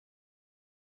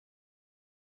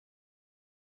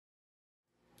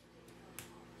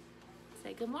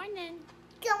good morning.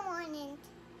 Good morning.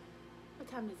 What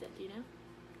time is it, do you know?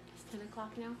 It's 10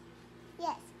 o'clock now?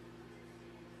 Yes.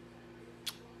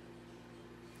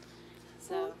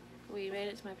 So, we made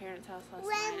it to my parents' house last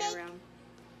night around...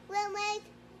 We'll make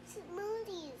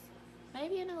smoothies.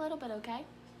 Maybe in a little bit, okay?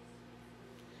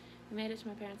 We made it to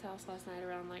my parents' house last night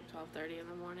around like 12:30 in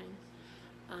the morning.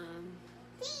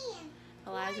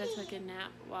 Eliza took a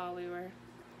nap while we were...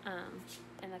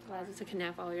 Eliza took a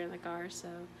nap while we were in the car, so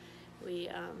we...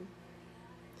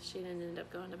 she didn't end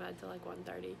up going to bed till like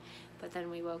 1:30, but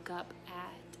then we woke up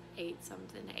at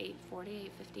 8:40,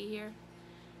 8:50 here,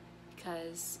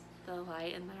 because the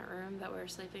light in that room that we were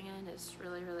sleeping in is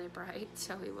really, really bright.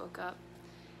 So we woke up.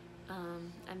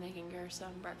 I'm making her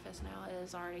some breakfast now. It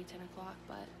is already 10 o'clock,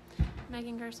 but I'm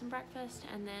making her some breakfast,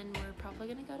 and then we're probably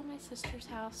gonna go to my sister's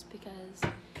house because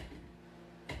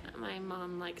my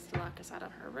mom likes to lock us out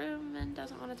of her room and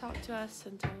doesn't want to talk to us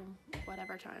until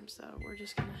whatever time. So we're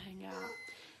just gonna hang out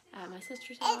at my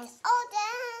sister's house. It's all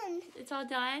done. It's all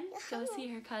done. Go see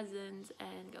her cousins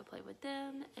and go play with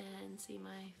them and see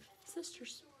my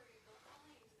sisters.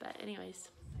 But anyways.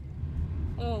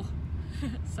 Oh,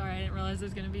 sorry, I didn't realize it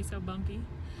was gonna be so bumpy.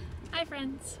 Hi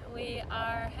friends, we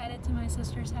are headed to my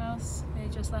sister's house. They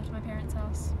just left my parents'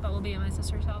 house, but we'll be at my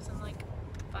sister's house in like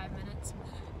 5 minutes.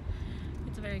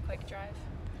 It's a very quick drive.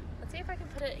 Let's see if I can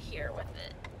put it here with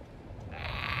it.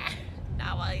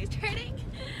 Not while he's turning.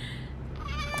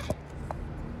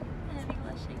 And he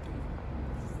was shaky.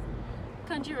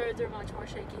 Country roads are much more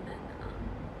shaky than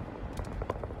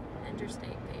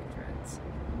interstate paved roads.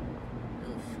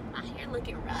 Oof, my hair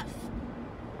looking rough.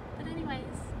 But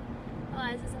anyways,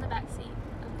 Eliza's in the back seat,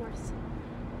 of course.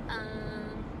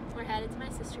 We're headed to my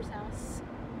sister's house.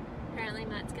 Apparently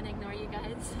Matt's gonna ignore you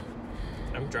guys.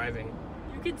 I'm driving.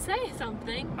 You could say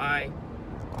something. Hi.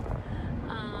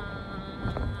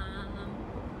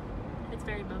 It's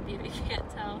very bumpy if you can't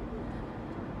tell.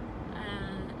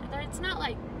 It's not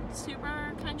like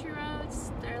super country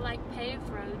roads. They're like paved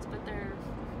roads, but they're...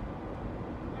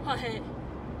 What?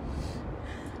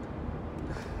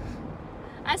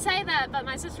 I say that, but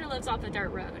my sister lives off a dirt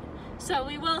road. So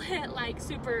we will hit like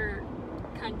super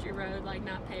country road, like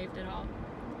not paved at all.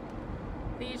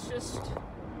 These just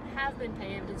have been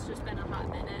paved, it's just been a hot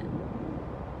minute.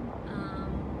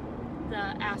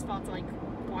 The asphalt's like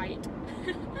white.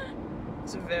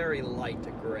 It's a very light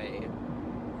gray.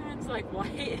 It's like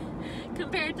white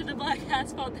compared to the black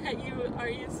asphalt that you are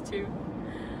used to.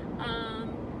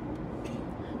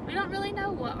 We don't really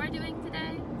know what we're doing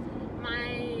today.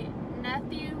 My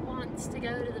nephew wants to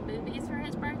go to the movies for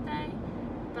his birthday,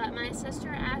 but my sister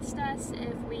asked us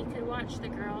if we could watch the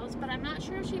girls, but I'm not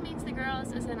sure if she means the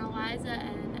girls as in Eliza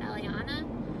and Eliana,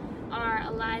 or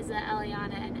Eliza,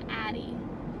 Eliana, and Addie,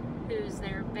 who's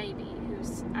their baby,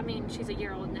 I mean, she's a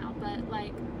year old now, but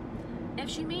like, if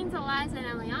she means Eliza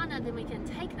and Eliana, then we can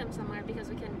take them somewhere because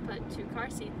we can put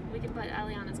we can put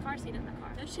Eliana's car seat in the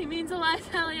car. If she means Eliza,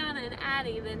 Eliana, and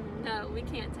Addie, then no, we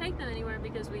can't take them anywhere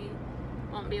because we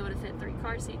won't be able to fit 3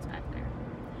 car seats back there.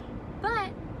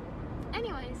 But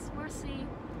anyways, we'll see.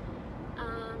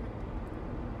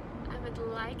 I would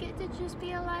like it to just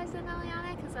be Eliza and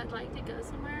Eliana because I'd like to go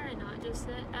somewhere and not just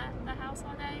sit at the house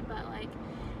all day. But like,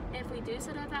 if we do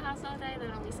sit at the house all day,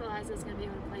 then at least Eliza's gonna be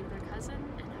able to play with her cousin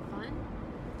and have fun.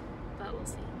 But we'll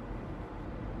see.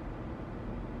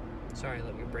 Sorry,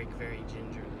 let me brake very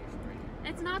gingerly for you.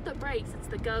 It's not the brakes, it's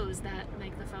the goes that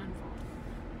make the phone fall.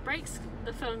 Brakes,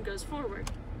 the phone goes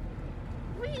forward.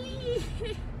 Whee!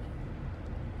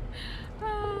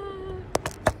 Oh,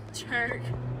 jerk.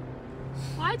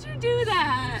 Why'd you do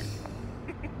that?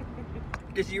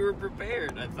 Because you were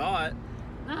prepared, I thought.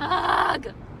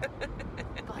 Ugh!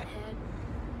 Butthead.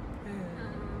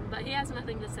 But he has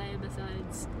nothing to say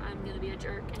besides, I'm gonna be a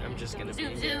jerk. And I'm just gonna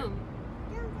zoom, be zoom.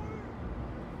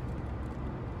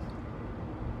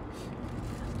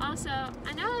 Also,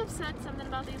 I know I've said something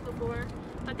about these before,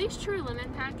 but these True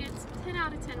Lemon packets, 10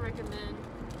 out of 10 recommend.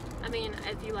 I mean,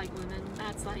 if you like lemon,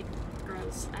 that's like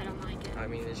gross. I don't like it. I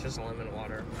mean, it's just lemon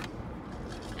water.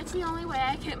 It's the only way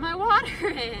I get my water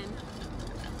in.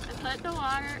 I put the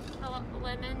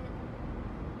lemon.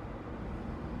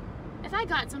 If I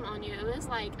got some on you, it was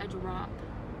like a drop.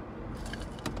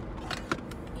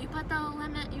 You put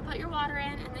you put your water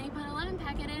in, and then you put a lemon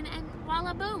packet in, and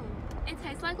voila, boom. It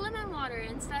tastes like lemon water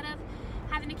instead of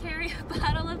having to carry a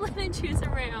bottle of lemon juice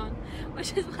around,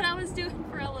 which is what I was doing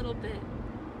for a little bit.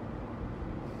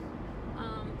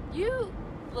 You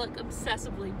look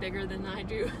obsessively bigger than I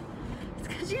do. It's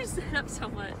because you sit up so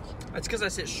much. That's because I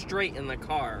sit straight in the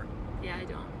car. Yeah, I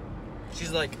don't.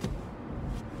 She's like...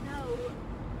 No.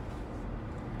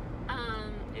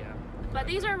 Yeah. But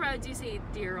these are roads you see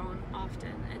deer on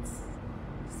often. It's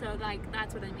so like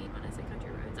that's what I mean when I say country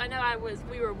roads. I know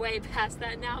we were way past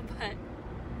that now, but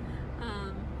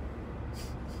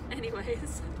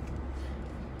anyways.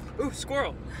 Ooh,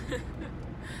 squirrel.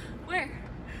 Where?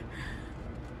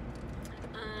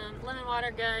 Lemon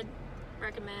water, good.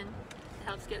 Recommend.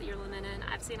 Helps get your lemon in.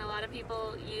 I've seen a lot of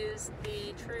people use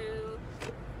the True,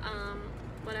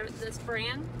 whatever this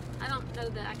brand. I don't know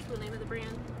the actual name of the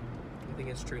brand. I think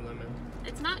it's True Lemon.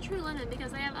 It's not True Lemon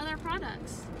because they have other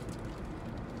products.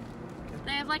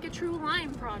 They have like a True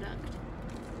Lime product.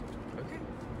 Okay.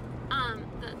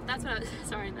 That's what I was,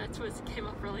 sorry, that's what came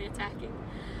up really attacking.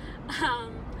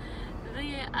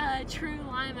 The True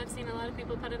Lime, I've seen a lot of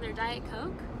people put in their Diet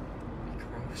Coke.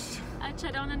 Gross. Which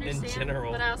I don't understand. In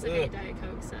general. But I also hate Diet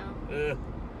Coke, so. Ugh.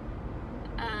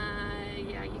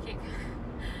 Yeah, you can't.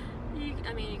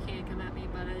 I mean, you can't come at me,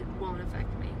 but it won't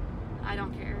affect me. I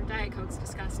don't care. Diet Coke's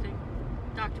disgusting.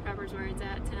 Dr. Pepper's where it's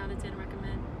at. 10 out of 10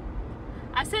 recommend.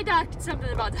 I say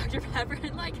something about Dr. Pepper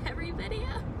in like every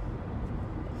video.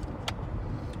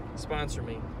 Sponsor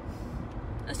me.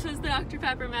 This was Dr.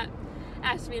 Pepper. Matt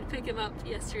asked me to pick him up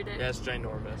yesterday. That's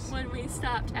ginormous. When we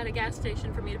stopped at a gas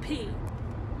station for me to pee.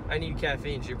 I need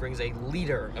caffeine. She brings a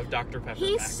liter of Dr. Pepper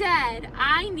He back. said,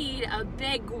 I need a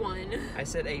big one. I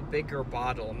said a bigger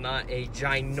bottle, not a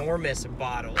ginormous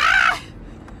bottle. Ah!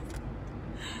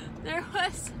 There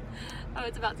was... Oh,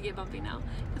 it's about to get bumpy now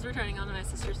because we're turning onto my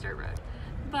sister's dirt road.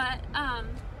 But,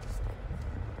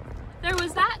 there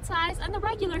was that size and the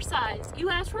regular size. You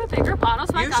asked for a bigger bottle,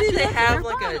 so Usually I got you they have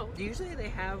like bottle. Usually they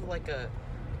have like a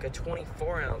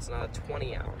 24 ounce, not a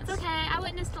 20 ounce. It's okay. I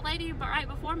witnessed a lady right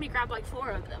before me grab like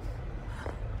 4 of them.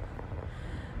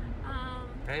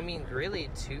 I mean, really,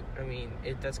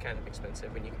 that's kind of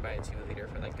expensive when you can buy a 2 liter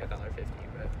for like $1.50,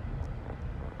 but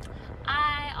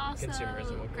I also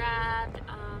consumerism will grabbed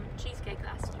cheesecake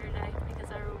yesterday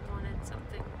because I wanted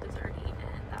something desserty,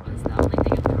 and that was the only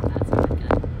thing I found that sounded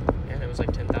good. and it was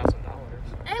like $10,000.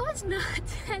 It was not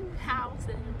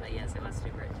 10,000, but yes, it was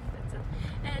super expensive.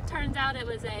 And it turns out it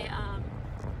was a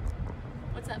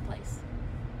what's that place?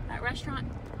 That restaurant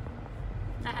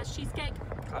that has cheesecake?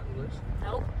 Cottonwoods?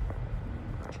 Nope.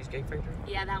 Cheesecake Factory?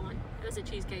 Yeah, that one. It was a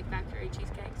Cheesecake Factory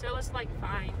cheesecake. So it was like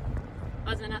fine. It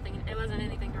wasn't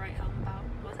anything to write home about.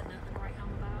 It wasn't nothing to write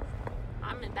home about.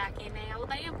 I'm back in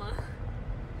Alabama.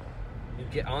 You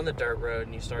get on the dirt road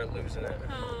and you start losing it.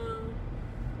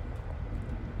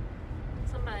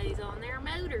 Somebody's on their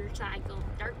motorcycle.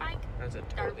 Dirt bike? That's a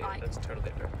Dirt bike. That's totally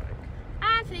a dirt bike.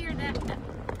 I figured that.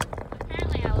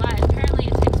 Apparently I lied. Apparently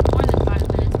it takes more than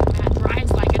 5 minutes when Matt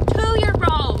drives like a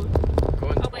 2-year-old.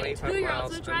 Going Oh, wait, 25 2-year-olds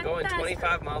miles. would drive I'm going faster.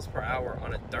 25 miles per hour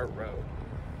on a dirt road.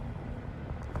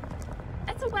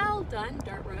 It's a well done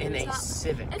dirt road. In It's a not,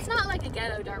 Civic. It's not like a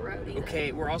ghetto dirt road either.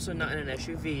 Okay, we're also not in an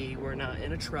SUV. We're not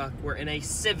in a truck. We're in a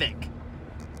Civic.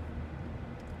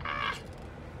 Ah.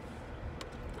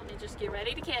 Let me just get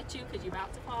ready to catch you because you're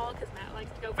about to fall because Matt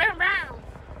likes to go vroom vroom.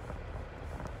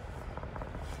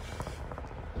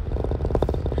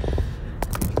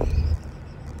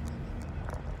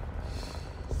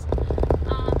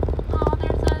 Oh,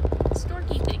 there's a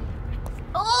storky thing.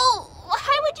 Oh,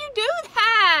 why would you do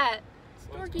that?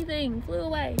 Storky thing flew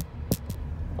away.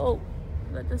 Oh,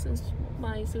 but this is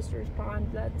my sister's pond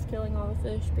that's killing all the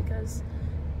fish because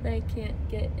they can't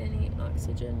get any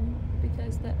oxygen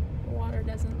because that water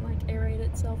doesn't like aerate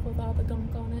itself with all the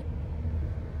gunk on it.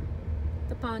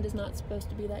 The pond is not supposed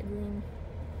to be that green.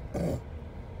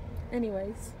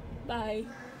 Anyways, bye.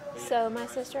 So my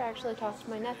sister actually talked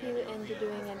my nephew into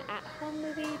doing an at-home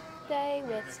movie day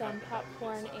with some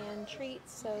popcorn and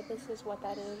treats. So this is what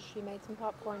that is. She made some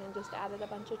popcorn and just added a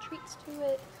bunch of treats to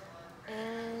it.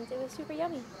 And it was super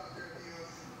yummy.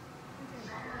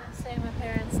 Say my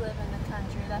parents live in the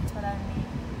country, that's what I mean.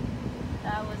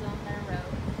 That was on their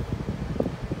road.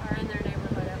 Or in their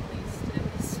neighborhood at least. It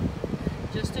was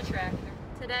just a tractor.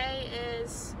 Today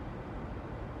is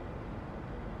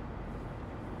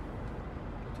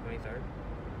The 23rd?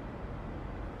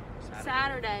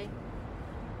 Saturday,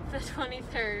 the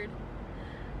 23rd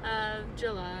of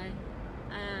July.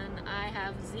 And I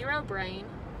have zero brain.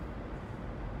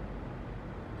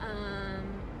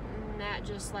 Matt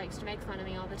just likes to make fun of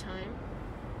me all the time.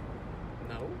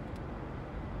 No.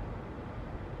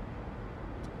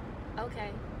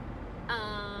 Okay.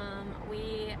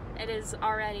 It is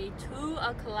already 2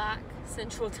 o'clock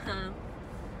Central Time,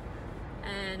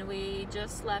 and we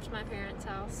just left my parents'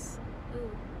 house.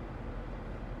 Ooh,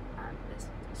 I missed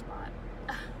a spot.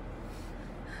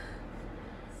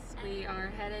 We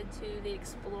are headed to the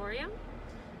Explorium,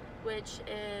 which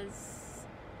is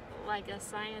like a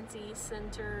science-y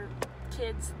center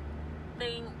kids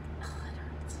thing. Oh, I don't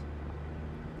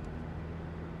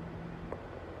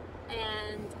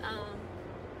and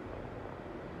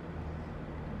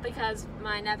because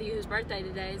my nephew, whose birthday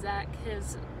today, Zach,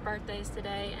 his birthday's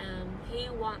today, and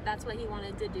that's what he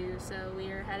wanted to do, so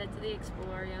we are headed to the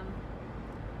Explorium.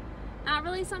 Not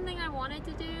really something I wanted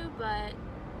to do, but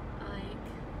like,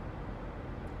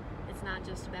 it's not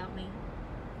just about me.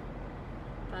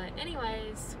 But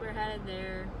anyways, we're headed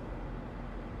there.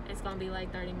 It's gonna be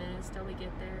like 30 minutes till we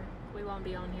get there. We won't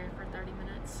be on here for 30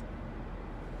 minutes.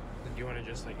 Do you want to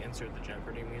just like insert the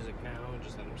Jeopardy music now and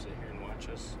just let them sit here and watch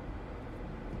us?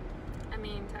 I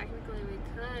mean, technically we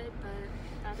could, but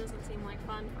that doesn't seem like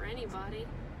fun for anybody.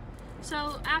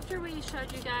 So after we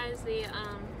showed you guys the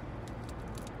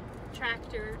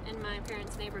tractor in my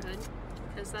parents' neighborhood,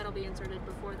 because that'll be inserted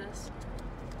before this,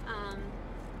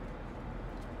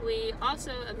 we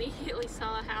also immediately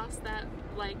saw a house that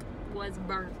like was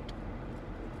burnt.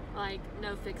 Like,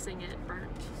 no fixing it,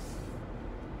 burnt.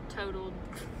 Totaled.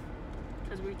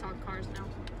 Because we talk cars now.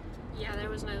 Yeah, there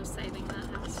was no saving that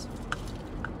house.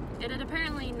 It had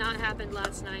apparently not happened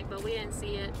last night, but we didn't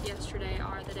see it yesterday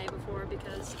or the day before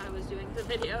because I was doing the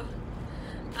video.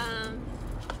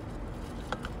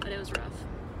 But it was rough.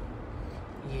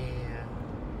 Yeah.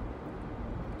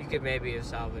 You could maybe have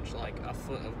salvaged like a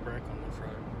foot of brick on the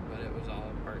front, but it was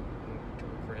all burnt to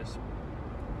a crisp.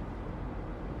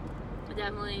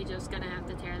 Definitely just gonna have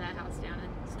to tear that house down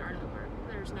and start over.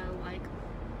 There's no like,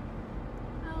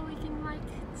 oh, we can like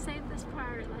save this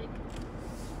part. Like,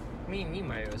 I mean, you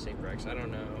might be able to save bricks. I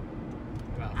don't know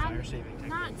about fire saving techniques. I'm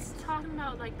not talking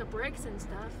about like the bricks and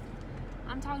stuff.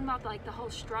 I'm talking about like the whole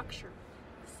structure.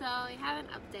 So we have an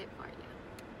update for you.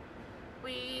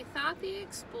 We thought the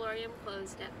Explorium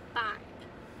closed at 5,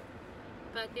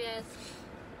 but this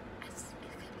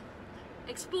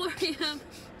Explorium,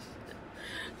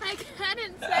 I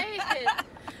couldn't say it.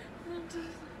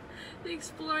 The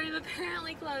Explorium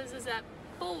apparently closes at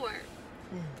 4.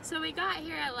 So we got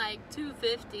here at like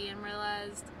 2:50 and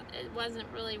realized it wasn't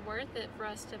really worth it for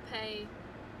us to pay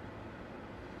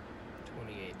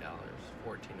 $28,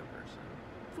 $14 a person.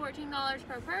 $14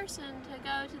 per person to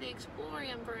go to the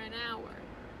Explorium for an hour.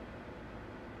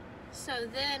 So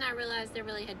then I realized I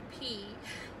really had to pee.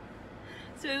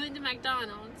 So we went to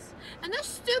McDonald's. And this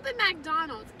stupid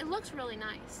McDonald's, it looks really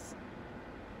nice.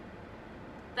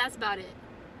 That's about it.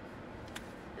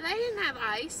 They didn't have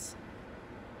ice.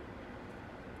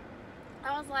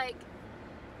 I was like,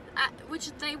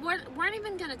 which they weren't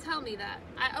even gonna tell me that.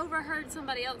 I overheard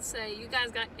somebody else say, "You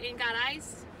guys ain't got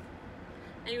ice?"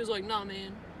 And he was like, "Nah,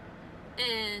 man."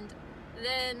 And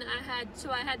then I had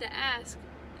to ask,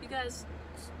 "You guys,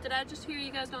 did I just hear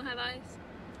you guys don't have ice?"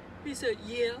 He said,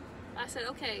 "Yeah." I said,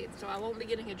 "Okay, so I won't be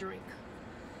getting a drink."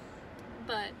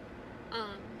 But,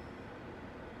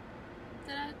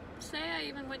 did I say I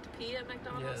even went to pee at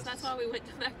McDonald's? Yes. That's why we went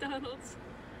to McDonald's.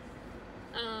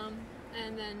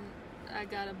 And then I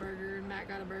got a burger, and Matt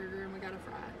got a burger, and we got a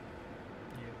fry.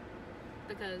 Yeah.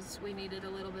 Because we needed a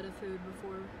little bit of food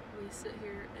before we sit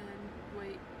here and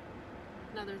wait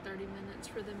another 30 minutes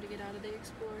for them to get out of the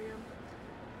Explorium.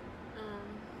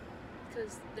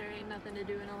 Because there ain't nothing to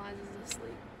do and Eliza's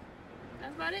asleep.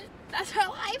 That's about it. That's our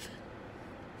life.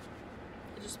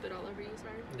 I just spit all over you,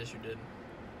 sorry. Yes, you did.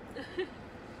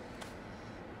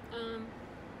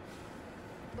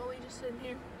 But we just sitting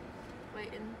here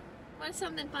waiting. What's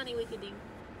something funny we could do?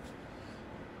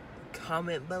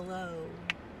 Comment below.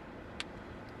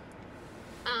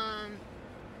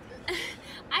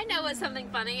 I know what's something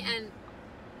funny and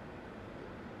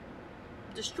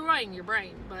destroying your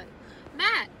brain, but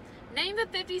Matt, name the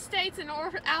 50 states in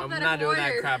alphabetical order. I'm not doing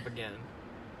that crap again.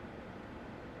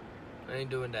 I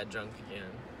ain't doing that junk again.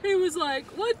 He was like,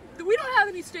 "What? We don't have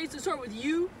any states that start with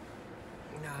U."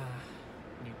 Nah,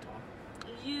 Utah.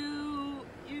 You.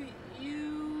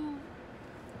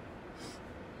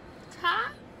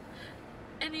 Ta?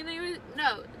 Anything?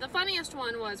 No. The funniest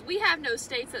one was, we have no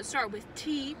states that start with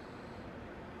T.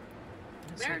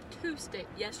 There are 2 states.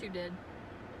 Yes, you did.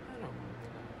 I don't remember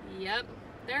that. Yep.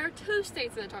 There are 2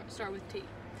 states that start with T.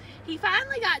 He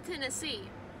finally got Tennessee.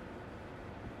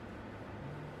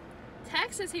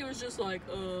 Texas, he was just like,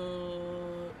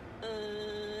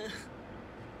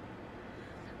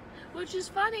 Which is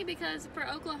funny because for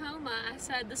Oklahoma, I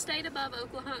said the state above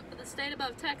Oklahoma, the state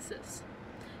above Texas.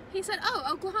 He said, "Oh,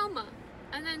 Oklahoma."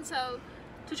 And then so,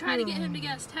 to try to get him to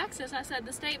guess Texas, I said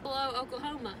the state below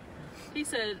Oklahoma. He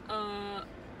said,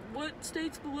 "What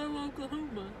state's below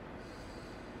Oklahoma?"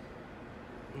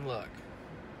 Look,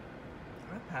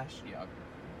 I passed geography.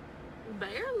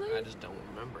 Barely. I just don't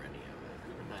remember any of it,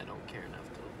 and I don't care enough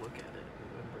to look at it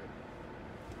and remember it.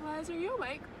 Why are you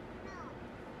awake?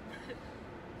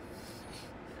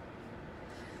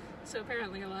 So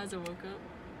apparently Eliza woke up,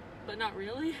 but not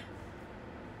really.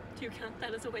 Do you count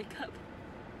that as a wake up?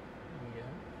 Yeah.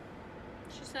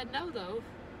 She said no, though.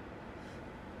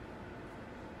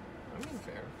 I mean,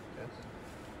 fair. Yes.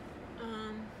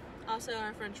 Also,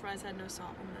 our French fries had no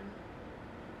salt on them.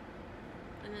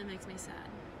 And that makes me sad.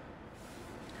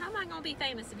 How am I gonna be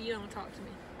famous if you don't talk to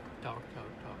me? Talk.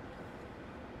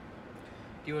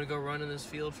 Do you want to go run in this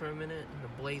field for a minute in the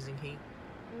blazing heat?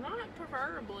 Not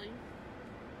preferably.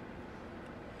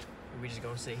 Are we just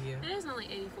gonna sit here? It is only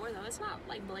 84 though. It's not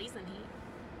like blazing heat.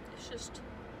 It's just.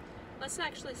 Let's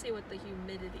actually see what the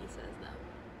humidity says though.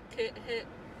 Hit.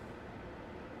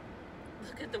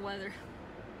 Look at the weather.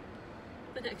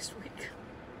 The next week.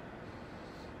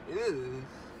 Ew.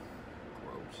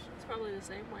 Gross. It's probably the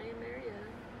same way in Marietta.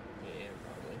 Yeah,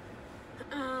 probably.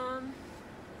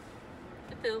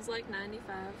 It feels like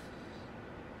 95.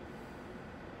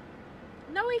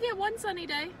 No, we get one sunny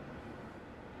day.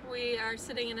 We are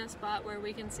sitting in a spot where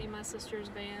we can see my sister's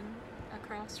van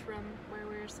across from where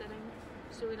we're sitting,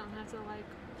 so we don't have to like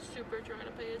super try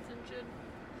to pay attention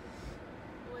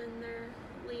when they're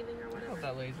leaving or I whatever. thought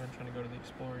that lady's been trying to go to the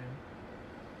Explorium.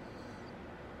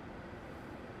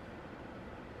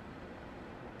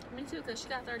 Me too, because she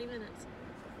got 30 minutes.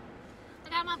 I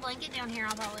got my blanket down here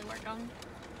I'll probably work on.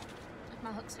 If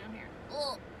my hook's down here.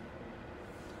 Oh,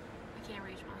 I can't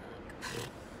reach my hook.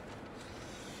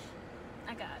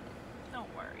 I got it.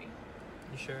 Don't worry.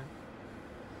 You sure?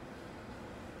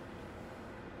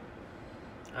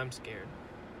 I'm scared.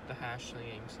 The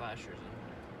hash-slinging slashers in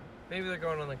there. Maybe they're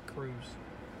going on a cruise.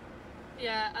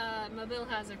 Yeah, Mobile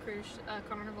has a cruise,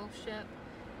 carnival ship,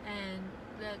 and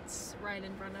that's right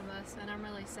in front of us, and I'm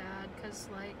really sad, because,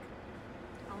 like,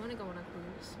 I want to go on a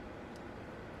cruise.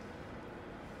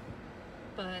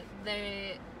 But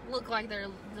they look like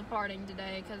they're departing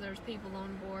today, because there's people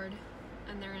on board,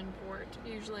 and they're in port.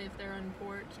 Usually if they're in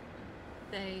port,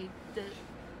 they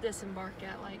disembark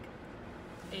at, like,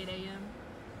 8 a.m.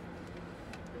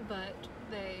 But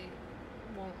they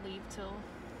won't leave till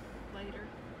later.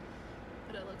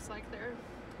 But it looks like they're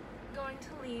going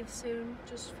to leave soon,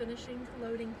 just finishing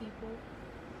loading people,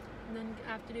 and then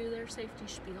have to do their safety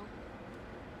spiel.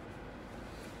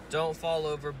 Don't fall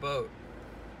over boat.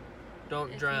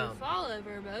 Don't drown. If you fall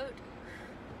over a boat,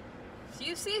 if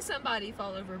you see somebody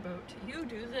fall over a boat, you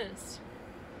do this.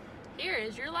 Here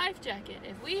is your life jacket.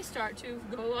 If we start to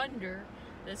go under,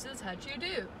 this is what you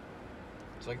do.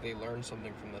 It's like they learned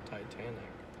something from the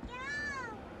Titanic. No.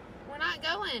 We're not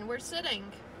going, we're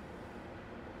sitting.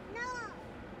 No.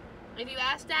 If you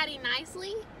ask Daddy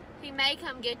nicely, he may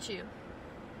come get you.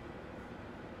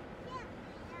 Yeah.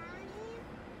 Daddy.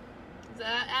 Is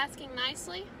that asking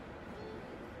nicely?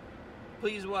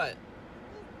 Please what?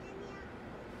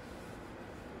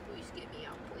 Please get me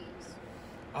out, please.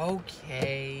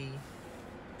 Okay.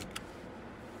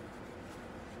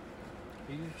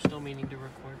 Are you still meaning to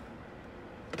record?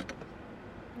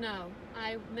 No,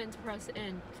 I meant to press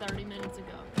end 30 minutes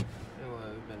ago. It would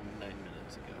have been 9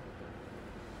 minutes ago.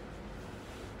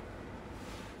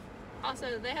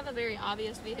 Also, they have a very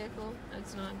obvious vehicle.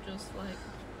 It's not just like,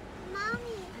 Mommy.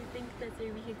 I think that's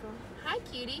their vehicle. Hi,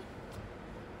 cutie.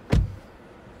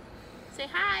 Say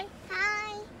hi.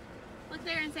 Hi. Look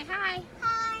there and say hi.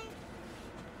 Hi.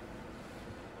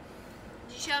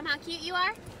 Did you show them how cute you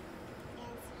are?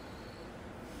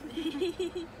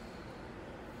 Yes.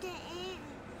 The air.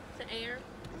 The air.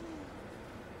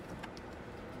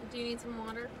 Do you need some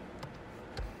water?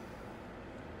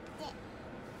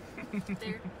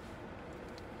 There.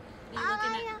 You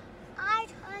looking at? I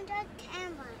turned the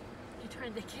camera. You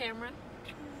turned the camera.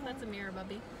 That's a mirror,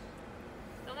 Bubby.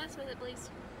 Don't mess with it, please.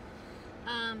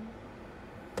 Do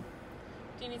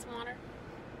you need some water?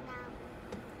 No.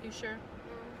 You sure? No.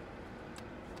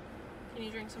 Can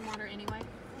you drink some water anyway?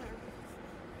 No.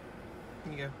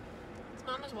 Here you go. It's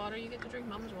Mama's water. You get to drink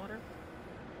Mama's water.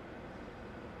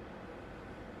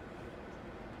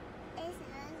 It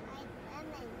smells like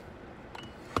lemon.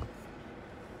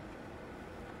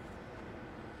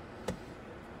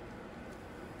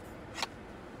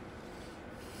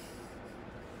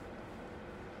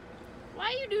 Why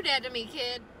you do that to me,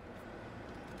 kid?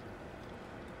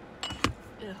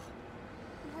 Ugh.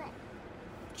 What?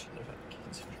 Shouldn't have had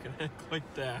kids if you're gonna act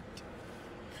like that.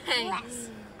 Thanks.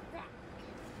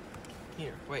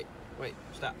 Here, wait,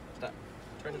 stop.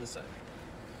 Turn to the side.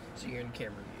 So you're in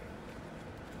camera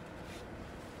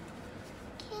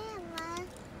view. Camera.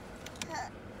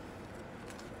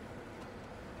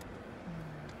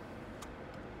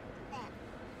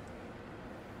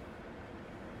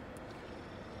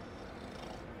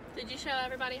 Did you show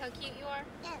everybody how cute you are?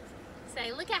 Yes.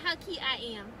 Say, look at how cute I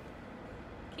am.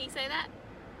 Can you say that?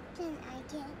 Then I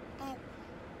get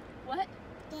What?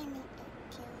 then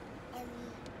I kill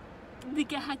every.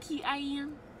 Look at how cute I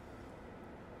am.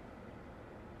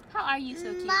 How are you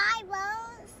so cute?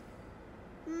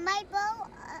 My bow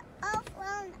all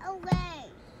flown away.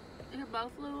 Your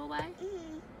bow flew away?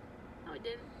 Mm-hmm. No, it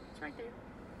didn't. It's right there.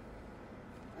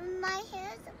 My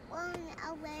hair's blown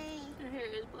away. Your hair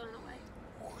is blown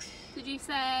away. Did you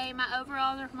say my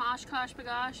overalls are from Oshkosh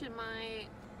Bagosh and my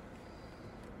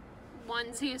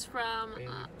onesie is from...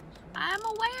 I'm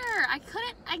aware. I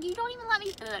couldn't... you don't even let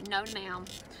me... no, ma'am.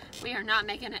 We are not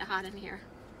making it hot in here.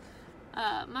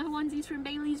 My onesie's from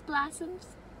Bailey's Blossoms.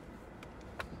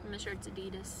 My shirt's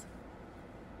Adidas.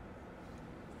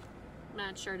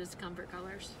 My shirt is Comfort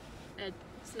Colors.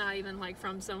 It's not even like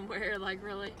from somewhere, like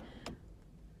really.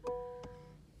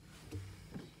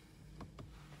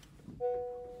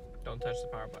 Don't touch the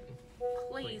power button.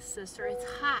 Please, sister, it's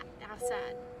hot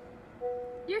outside.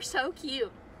 You're so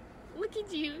cute. Look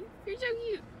at you. You're so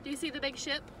cute. Do you see the big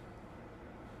ship?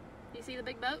 Do you see the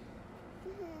big boat?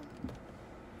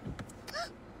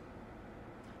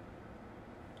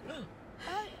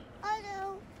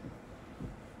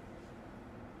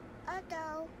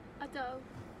 Otto.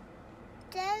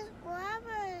 There's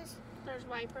wipers. There's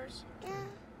wipers. Yeah.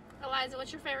 Eliza,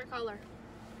 what's your favorite color?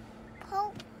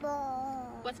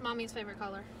 Purple. What's mommy's favorite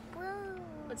color? Blue.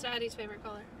 What's daddy's favorite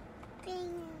color?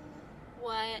 Pink.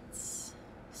 What's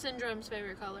Syndrome's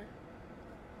favorite color?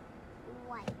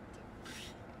 White.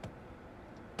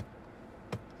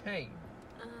 Hey,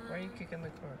 why are you kicking the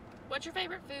car? What's your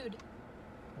favorite food?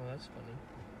 Well, that's funny.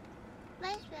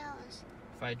 Marshmallows.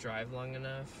 If I drive long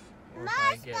enough, or if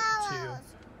I get too Marshmallows.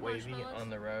 wavy Marshmallows. on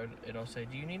the road, it'll say,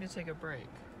 do you need to take a break?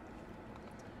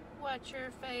 What's your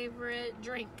favorite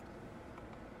drink?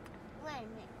 Lemon.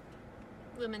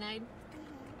 Lemonade.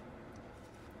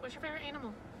 Mm-hmm. What's your favorite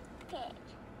animal? Pig.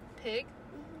 Pig?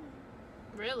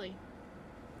 Mm-hmm. Really?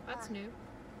 That's new.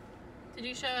 Did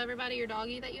you show everybody your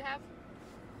doggy that you have?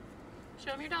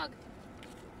 Show them your dog.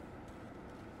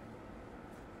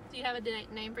 Do you have a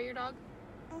name for your dog?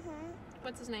 Mm-hmm.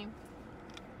 What's his name?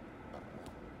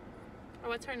 Or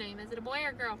what's her name? Is it a boy or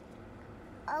a girl?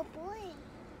 A boy.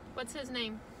 What's his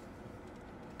name?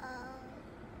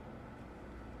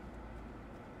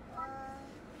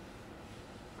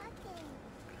 Pumpkin.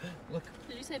 Look,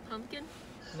 Did you say pumpkin?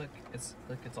 look,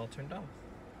 it's all turned off.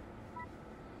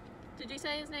 Did you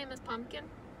say his name is Pumpkin?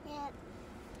 Yep.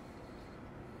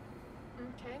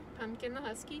 Okay, Pumpkin the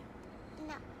Husky.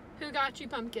 No. Who got you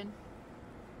Pumpkin?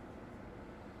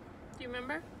 Do you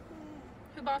remember?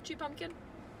 Who bought you Pumpkin?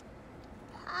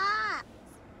 Pop.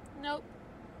 Nope.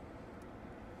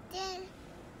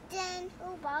 Then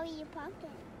who bought you pumpkin?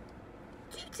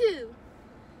 Tutu.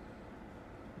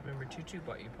 Remember, Tutu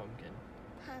bought you pumpkin.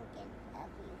 Pumpkin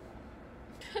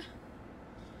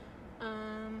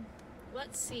everywhere.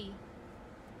 Let's see.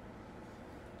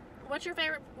 Where's your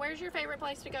favorite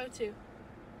place to go to?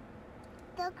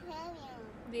 The aquarium.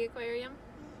 The aquarium?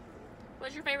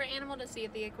 What's your favorite animal to see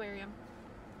at the aquarium?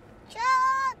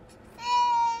 Sharks,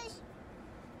 fish.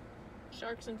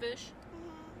 Sharks and fish?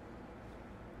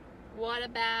 What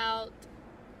about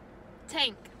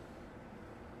Tank?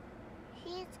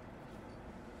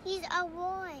 He's a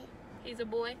boy. He's a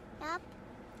boy? Yep.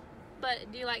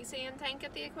 But do you like seeing Tank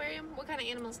at the aquarium? What kind of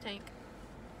animal's Tank?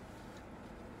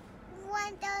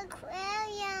 Want the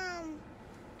aquarium.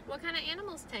 What kind of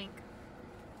animal's Tank?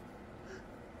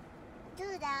 Do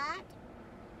that.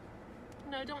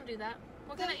 No, don't do that.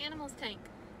 What kind of animal's Tank?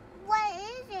 What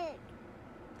is it?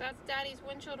 That's Daddy's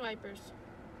windshield wipers.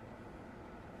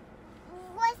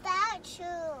 What's that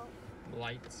shoe?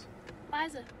 Lights.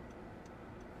 Liza.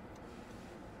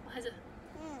 Liza.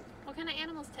 Hmm. What kind of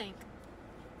animal's Tank?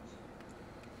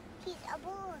 He's a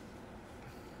boy.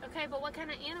 Okay, but what kind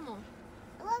of animal?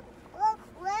 Look,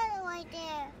 red right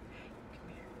there.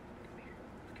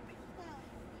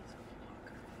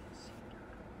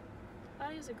 I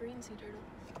thought he was a green sea turtle.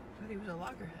 I thought he was a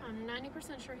loggerhead. I'm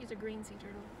 90% sure he's a green sea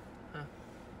turtle. Huh.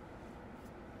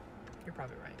 You're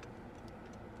probably right.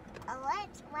 White.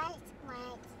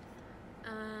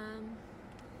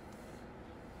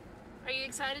 Are you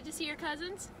excited to see your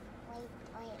cousins?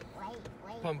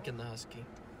 Wait. Pumpkin the Husky.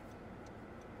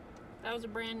 That was a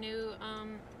brand new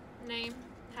name.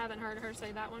 Haven't heard her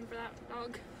say that one for that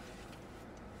dog.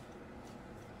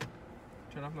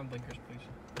 Turn off my blinkers, please.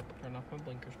 Turn off my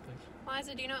blinkers, please.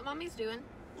 Liza, do you know what Mommy's doing?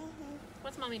 Mm-hmm.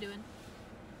 What's Mommy doing?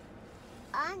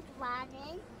 I'm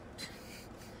driving.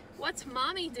 What's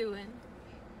Mommy doing?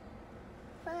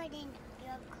 Putting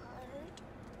your card.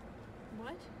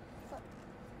 What?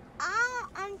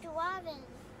 I'm driving.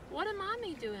 What am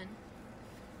Mommy doing?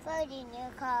 Putting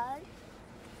your card.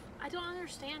 I don't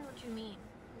understand what you mean.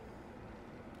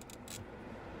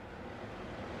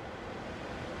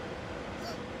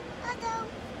 Hello.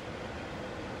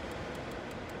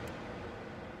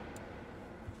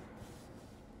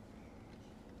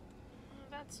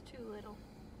 That's too little.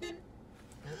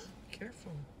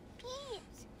 Careful.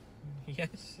 Peeps.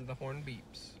 Yes, the horn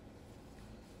beeps.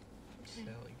 Okay.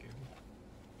 Silly Google.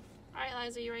 Alright,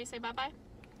 Liza, you ready to say bye-bye?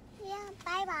 Yeah,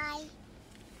 bye-bye.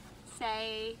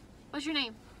 Say, what's your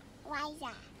name?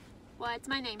 Liza. What's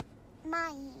my name?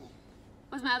 Mommy.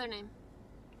 What's my other name?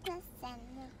 Listen.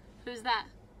 Who's that?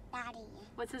 Daddy.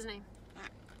 What's his name? Yeah.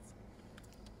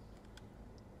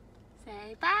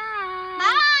 Say bye.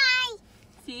 Bye.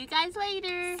 See you guys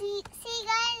later. See you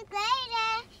guys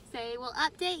later. Say we'll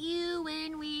update you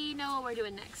when we know what we're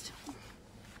doing next.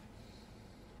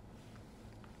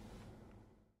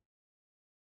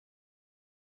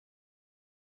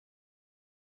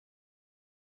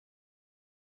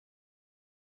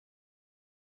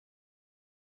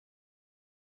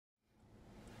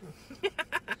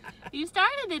 You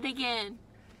started it again.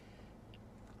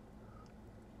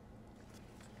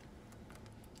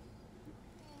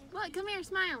 Look, come here,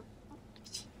 smile.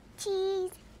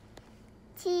 Cheese.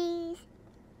 Cheese.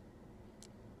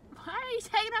 Why are you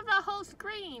taking up the whole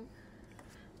screen?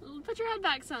 Put your head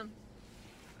back some.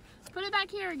 Put it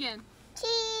back here again.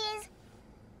 Cheese.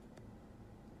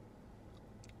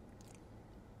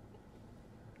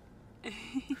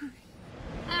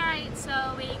 Alright,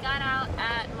 so we got out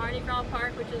at Mardi Gras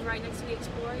Park, which is right next to the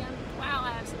Explorium. Wow,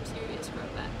 I have some serious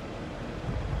growth back.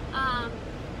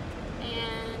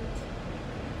 And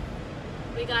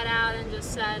we got out and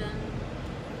just sat,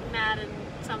 and Matt and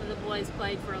some of the boys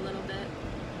played for a little bit.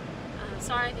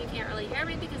 Sorry if you can't really hear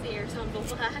me because the air's on full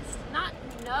blast.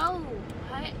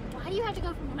 Why do you have to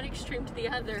go from one extreme to the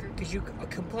other? Because you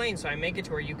complain, so I make it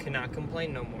to where you cannot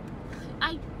complain no more.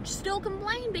 I still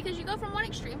complain because you go from one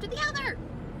extreme to the other.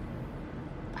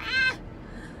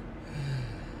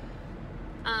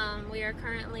 We are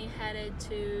currently headed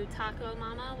to Taco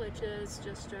Mama, which is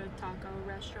just a taco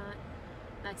restaurant,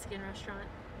 Mexican restaurant.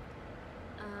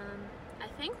 I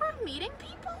think we're meeting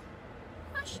people?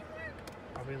 Question mark?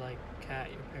 Probably like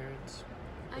Kat, your parents.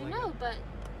 I Like know, but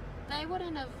they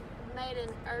wouldn't have made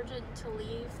an urgent to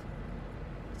leave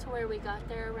to where we got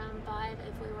there around 5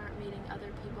 if we weren't meeting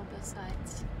other people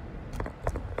besides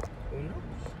Who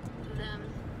knows? them.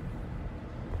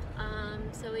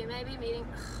 So we may be meeting.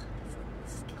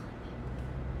 This is killing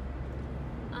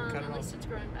me. Cut it At least off. it's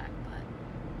growing back,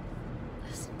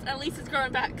 but at least it's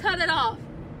growing back. Cut it off.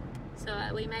 So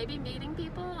we may be meeting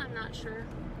people. I'm not sure.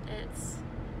 It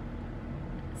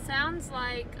sounds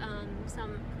like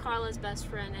Carla's best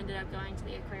friend ended up going to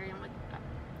the aquarium with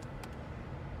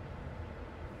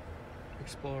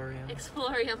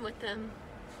Explorium with them,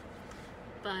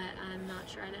 but I'm not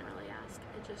sure. I didn't really ask.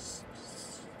 He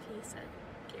said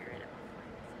Garrett at one point.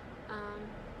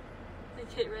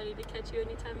 Get ready to catch you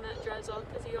anytime Matt drives off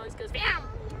because he always goes, meow.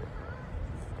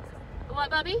 What,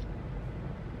 Bubby?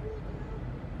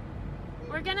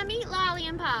 We're gonna meet Lolly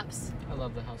and Pops. I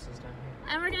love the houses down here.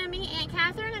 And we're gonna meet Aunt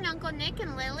Catherine and Uncle Nick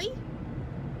and Lily.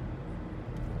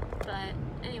 But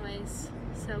anyways,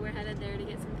 so we're headed there to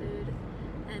get some food.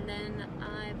 And then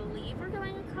I believe we're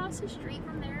going across the street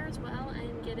from there as well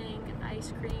and getting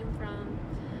ice cream from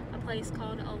a place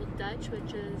called Old Dutch,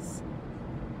 which is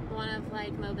one of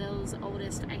like Mobile's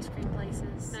oldest ice cream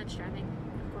places. Matt's driving,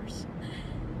 of course.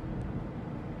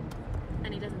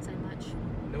 And he doesn't say much.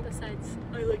 Nope. Besides,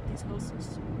 I like these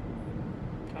houses.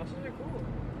 Houses are cool.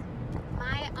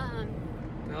 My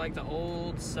They're like the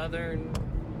old southern.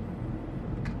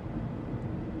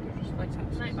 They're just nice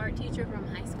houses. my art teacher from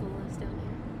high school lives down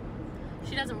here.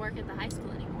 She doesn't work at the high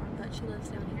school anymore, but she lives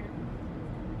down here.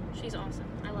 She's awesome.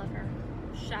 I love her.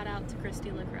 Shout out to Christy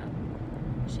LeGros.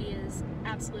 She is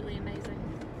absolutely amazing.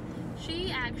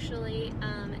 She actually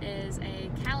is a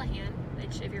Callahan,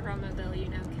 which if you're from Mobile, you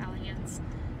know Callahan's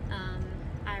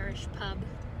Irish pub.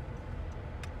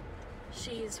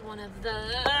 She's one of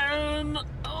them.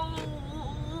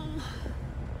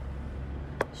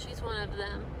 She's one of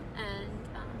them, and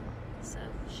so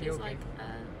she's okay? like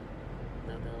a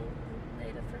Mobile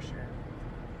native for sure.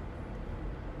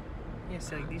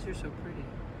 Yes, like these are so pretty.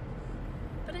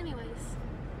 But anyways,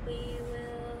 we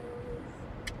will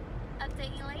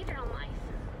update you later on life.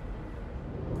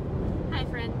 Hi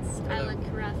friends, I Hello. look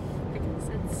rough because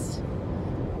it's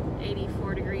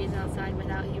 84 degrees outside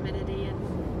without humidity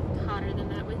and hotter than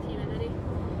that with humidity.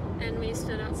 And we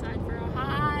stood outside for a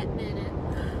hot minute.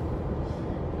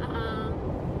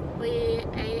 We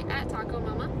ate at Taco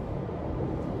Mama.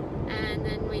 And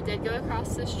then we did go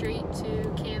across the street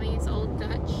to Cammie's Old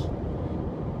Dutch.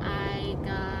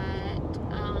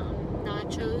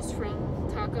 nachos from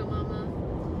Taco Mama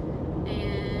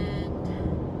and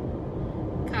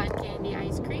cotton candy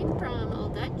ice cream from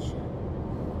Old Dutch.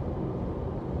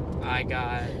 I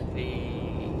got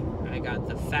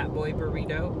the Fat Boy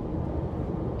burrito,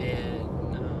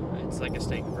 and it's like a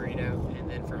steak burrito. And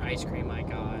then for ice cream, I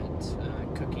got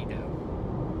cookie dough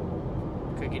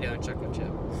and chocolate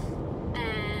chip.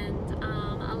 And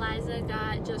Eliza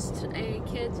got just a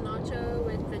kid's nacho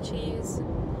with the cheese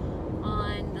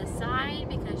on the side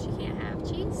because she can't have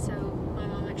cheese, so my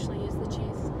mom actually used the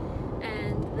cheese.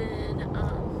 And then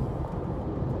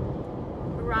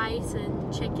rice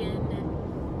and chicken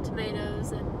and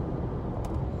tomatoes and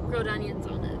grilled onions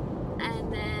on it.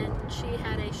 And then she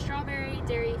had a strawberry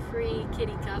dairy-free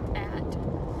kitty cup at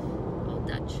Old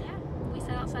Dutch. Yeah, we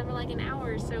sat outside for like an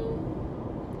hour, so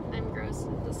I'm gross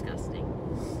and disgusting.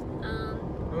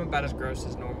 I'm about as gross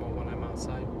as normal when I'm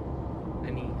outside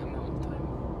any amount of time.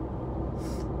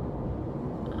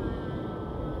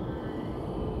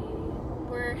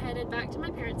 We're headed back to my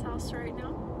parents' house right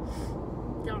now.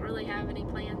 Don't really have any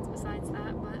plans besides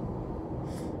that, but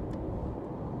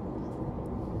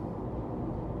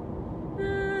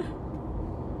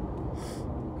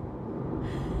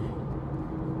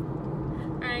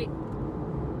alright.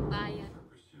 Bye.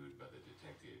 Pursued by the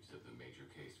detectives of the Major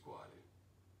Case Squad.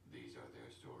 These are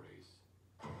their stories.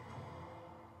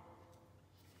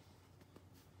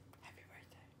 Happy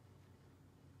birthday.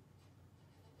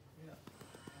 Yeah.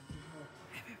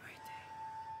 Happy birthday.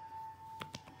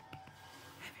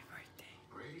 Happy birthday.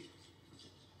 Brady,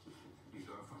 these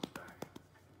are from back.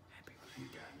 Happy birthday.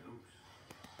 She's got news.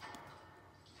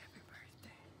 Happy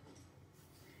birthday.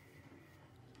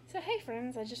 So hey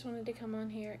friends, I just wanted to come on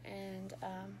here and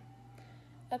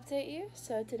update you.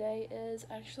 So today is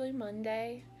actually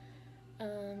Monday.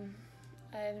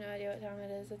 I have no idea what time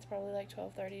it is. It's probably like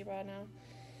 12:30 right now.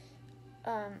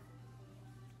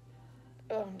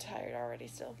 Oh, I'm tired already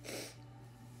still.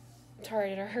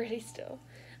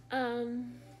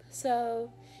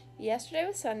 So yesterday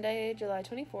was Sunday, July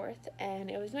 24th, and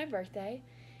it was my birthday,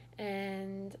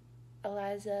 and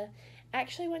Eliza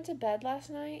actually went to bed last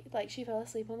night. Like, she fell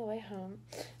asleep on the way home.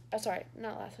 Oh, sorry,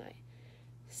 not last night.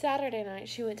 Saturday night,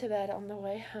 she went to bed on the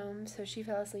way home, so she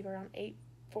fell asleep around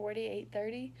 8:40,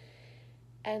 8:30,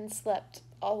 and slept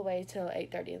all the way till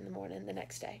 8:30 in the morning the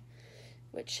next day,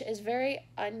 which is very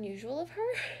unusual of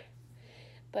her.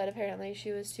 But apparently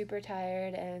she was super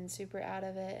tired and super out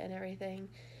of it and everything.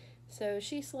 So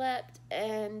she slept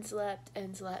and slept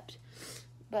and slept.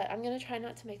 But I'm going to try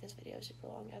not to make this video super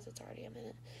long as it's already a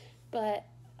minute. But,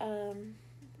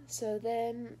 so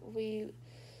then we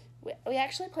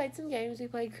actually played some games. We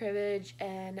played cribbage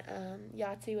and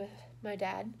Yahtzee with my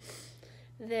dad.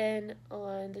 Then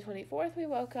on the 24th, we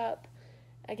woke up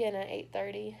again at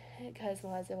 8:30 because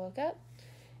Eliza woke up.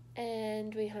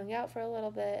 And we hung out for a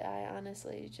little bit. I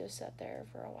honestly just sat there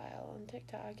for a while on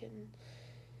TikTok and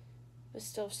was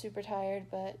still super tired,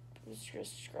 but was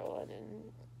just scrolling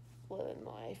and living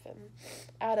life and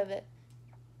out of it.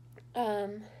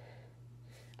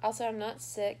 Also, I'm not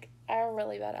sick. I have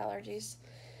really bad allergies,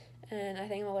 and I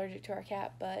think I'm allergic to our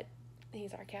cat, but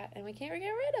he's our cat, and we can't get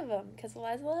rid of him because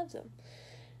Eliza loves him.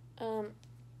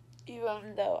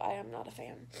 Even though I am not a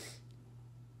fan.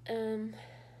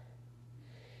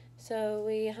 So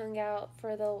we hung out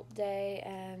for the day,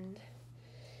 and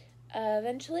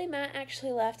eventually Matt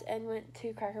actually left and went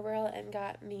to Cracker Barrel and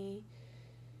got me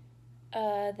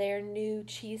their new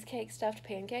cheesecake stuffed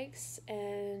pancakes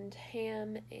and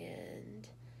ham and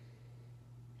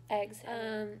eggs.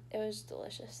 It was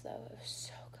delicious though. It was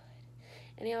so good.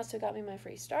 And he also got me my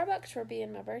free Starbucks for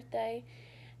being my birthday.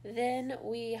 Then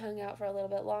we hung out for a little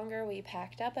bit longer. We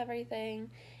packed up everything,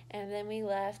 and then we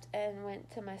left and went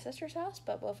to my sister's house.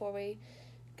 But before we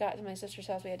got to my sister's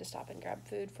house, we had to stop and grab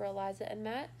food for Eliza and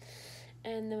Matt.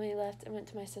 And then we left and went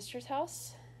to my sister's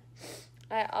house.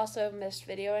 I also missed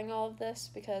videoing all of this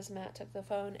because Matt took the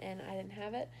phone and I didn't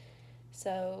have it.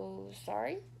 So,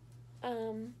 sorry.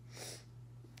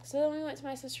 So then we went to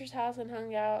my sister's house and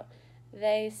hung out.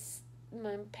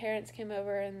 My parents came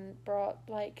over and brought,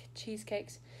 like,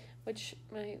 cheesecakes, which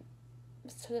my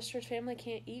sister's family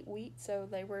can't eat wheat, so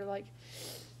they were like,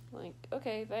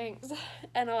 okay, thanks.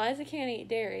 And Eliza can't eat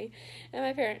dairy,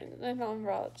 and my mom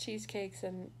brought cheesecakes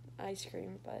and ice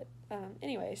cream, but,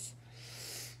 anyways,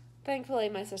 thankfully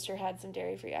my sister had some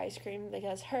dairy-free ice cream,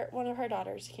 because one of her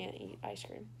daughters can't eat ice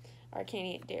cream, or can't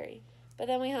eat dairy. But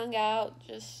then we hung out,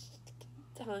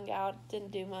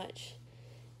 didn't do much.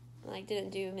 Like, didn't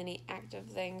do many active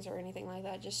things or anything like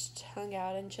that, just hung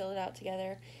out and chilled out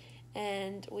together,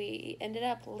 and we ended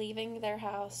up leaving their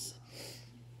house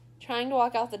trying to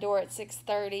walk out the door at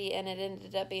 6:30, and it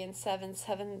ended up being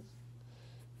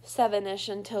 7-ish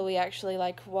until we actually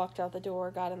like walked out the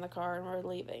door, got in the car, and were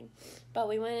leaving. But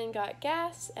we went and got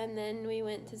gas, and then we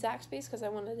went to Zaxby's because I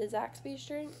wanted a Zaxby's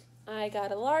drink. I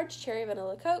got a large cherry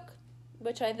vanilla Coke,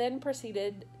 which I then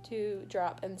proceeded to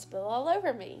drop and spill all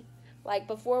over me. Like,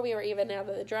 before we were even out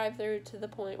of the drive-thru, to the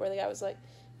point where the guy was like,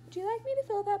 "Would you like me to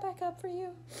fill that back up for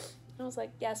you?" I was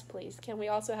like, "Yes, please. Can we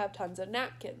also have tons of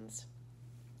napkins?"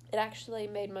 It actually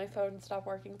made my phone stop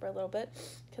working for a little bit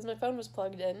because my phone was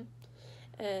plugged in,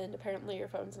 and apparently your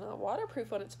phone's not waterproof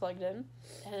when it's plugged in,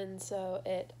 and so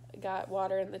it got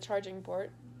water in the charging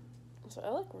port. So I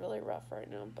look really rough right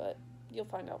now, but you'll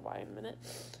find out why in a minute.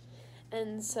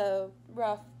 And so,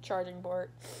 rough charging port,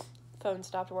 phone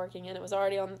stopped working, and it was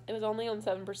only on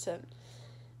 7%.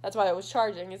 That's why it was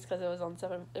charging, it's because it was on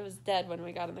 7, it was dead when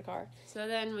we got in the car. So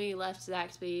then we left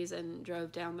Zaxby's and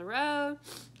drove down the road,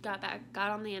 got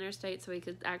on the interstate so we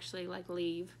could actually, like,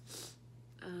 leave.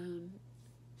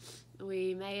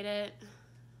 We made it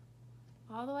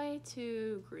all the way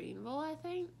to Greenville, I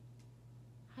think.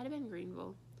 Had it been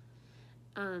Greenville.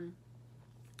 And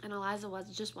Eliza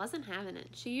just wasn't having it.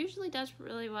 She usually does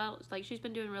really well. Like, she's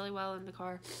been doing really well in the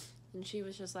car. And she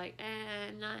was just like,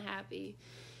 not happy.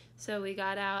 So we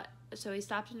got out. So we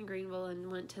stopped in Greenville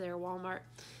and went to their Walmart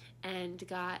and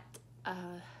got,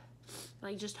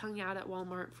 just hung out at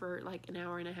Walmart for, like, an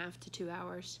hour and a half to 2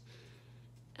 hours.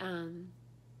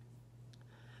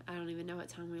 I don't even know what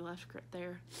time we left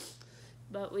there.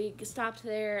 But we stopped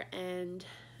there, and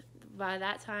by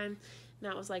that time,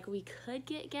 Matt was like, we could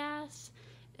get gas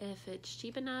if it's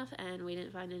cheap enough, and we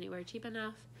didn't find anywhere cheap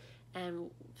enough,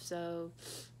 and so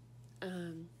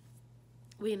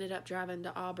we ended up driving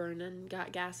to Auburn and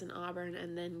got gas in Auburn,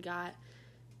 and then got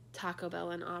Taco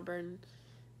Bell in Auburn,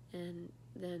 and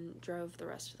then drove the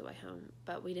rest of the way home.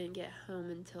 But we didn't get home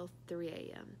until 3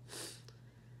 a.m.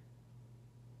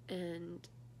 And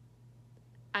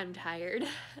I'm tired.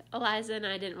 Eliza and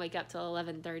I didn't wake up till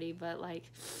 11:30, but, like,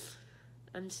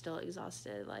 I'm still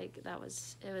exhausted. Like, it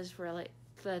was really,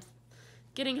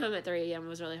 getting home at 3 a.m.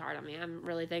 was really hard on me. I'm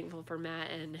really thankful for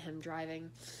Matt and him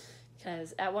driving,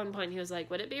 because at one point he was like,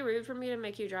 "Would it be rude for me to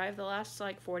make you drive the last,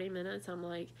 40 minutes?" I'm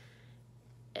like,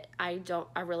 I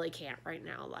really can't right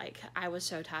now. Like, I was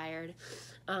so tired.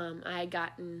 I had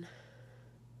gotten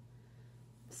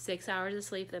 6 hours of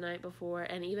sleep the night before,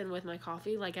 and even with my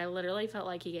coffee, like, I literally felt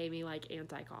like he gave me, like,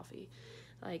 anti-coffee.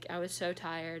 Like, I was so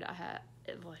tired.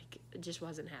 Just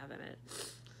wasn't having it.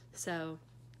 So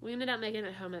we ended up making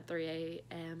it home at 3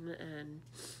 a.m. and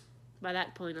by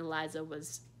that point, Eliza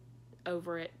was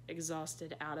over it,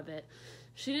 exhausted, out of it.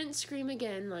 She didn't scream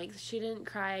again. Like, she didn't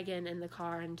cry again in the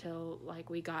car until, like,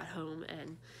 we got home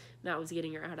and Matt was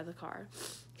getting her out of the car,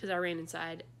 because I ran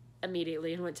inside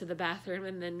immediately and went to the bathroom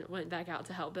and then went back out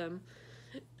to help him,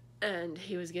 and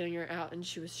he was getting her out and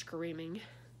she was screaming.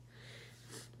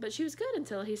 But she was good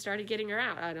until he started getting her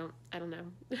out. I don't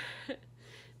know.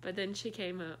 But then she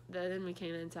came up. Then we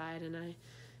came inside, and I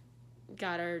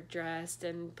got her dressed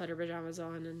and put her pajamas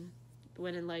on and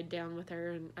went and laid down with her,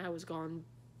 and I was gone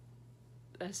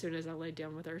as soon as I laid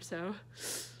down with her. So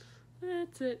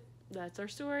that's it. That's our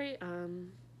story.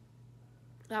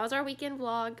 That was our weekend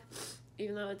vlog.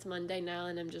 Even though it's Monday now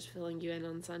and I'm just filling you in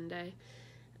on Sunday,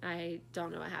 I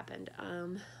don't know what happened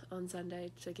on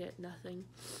Sunday to get nothing.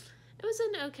 It was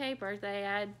an okay birthday.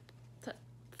 I had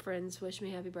friends wish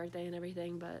me happy birthday and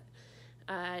everything, but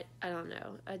I don't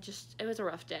know. It was a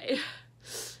rough day.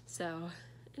 So,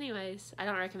 anyways, I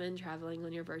don't recommend traveling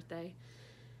on your birthday.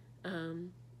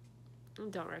 Don't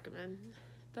recommend.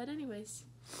 But anyways,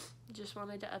 just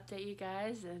wanted to update you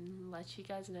guys and let you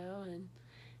guys know and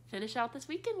finish out this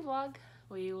weekend vlog.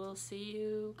 We will see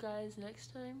you guys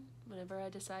next time whenever I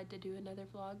decide to do another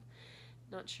vlog.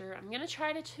 Not sure. I'm going to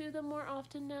try to do them more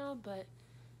often now, but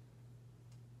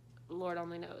Lord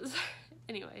only knows.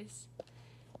 Anyways,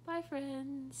 bye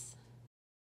friends.